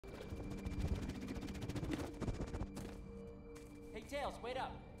Tails, wait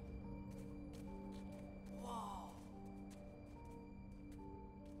up. Whoa.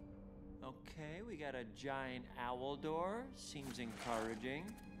 Okay, we got a giant owl door. Seems encouraging.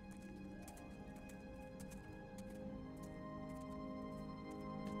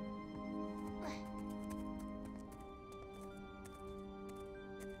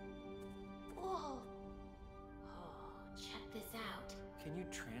 Whoa. Oh, check this out. Can you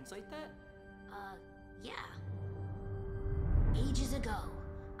translate that? Yeah. Ages ago,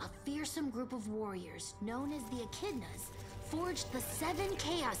 a fearsome group of warriors known as the Echidnas forged the 7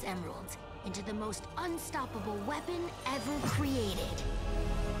 Chaos Emeralds into the most unstoppable weapon ever created.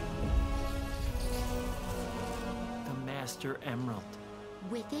 The Master Emerald.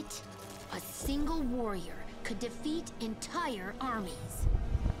 With it, a single warrior could defeat entire armies.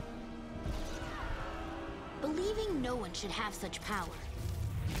 Believing no one should have such power,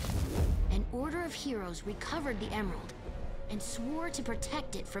 an order of heroes recovered the emerald and swore to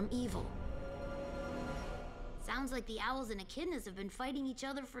protect it from evil. Sounds like the owls and echidnas have been fighting each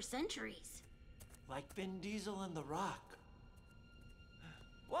other for centuries. Like Vin Diesel and The Rock.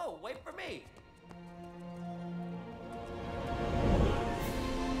 Whoa, wait for me!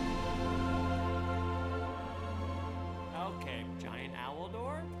 Okay, giant owl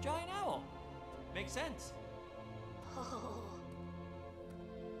door, giant owl. Makes sense. Oh.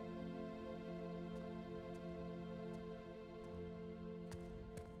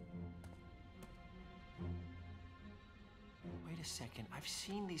 Wait a second, I've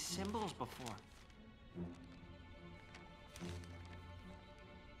seen these symbols before.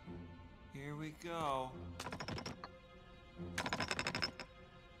 Here we go.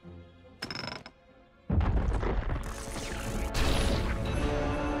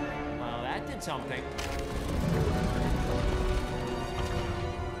 Well, that did something.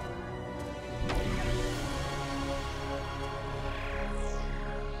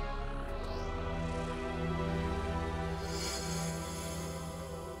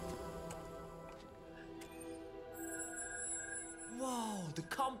 Whoa, the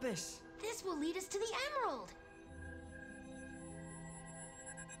compass! This will lead us to the emerald.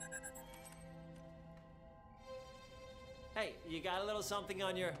 Hey, you got a little something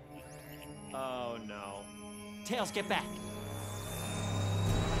on your... Oh, no. Tails, get back.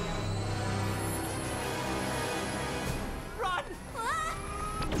 Run!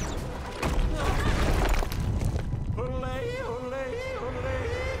 Olé, olé, olé.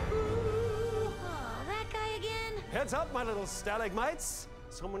 Oh, that guy again? Heads up, my little stalagmites.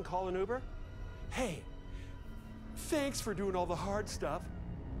 Someone call an Uber? Hey, thanks for doing all the hard stuff.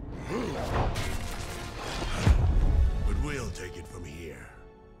 But we'll take it from here.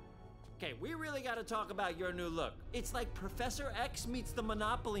 Okay, we really gotta talk about your new look. It's like Professor X meets the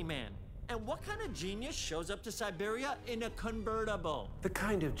Monopoly Man. And what kind of genius shows up to Siberia in a convertible? The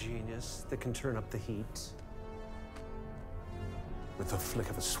kind of genius that can turn up the heat with the flick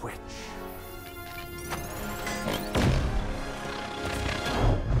of a switch.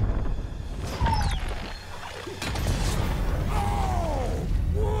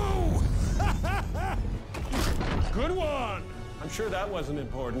 Good one! I'm sure that wasn't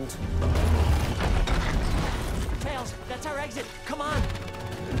important. Tails, that's our exit. Come on.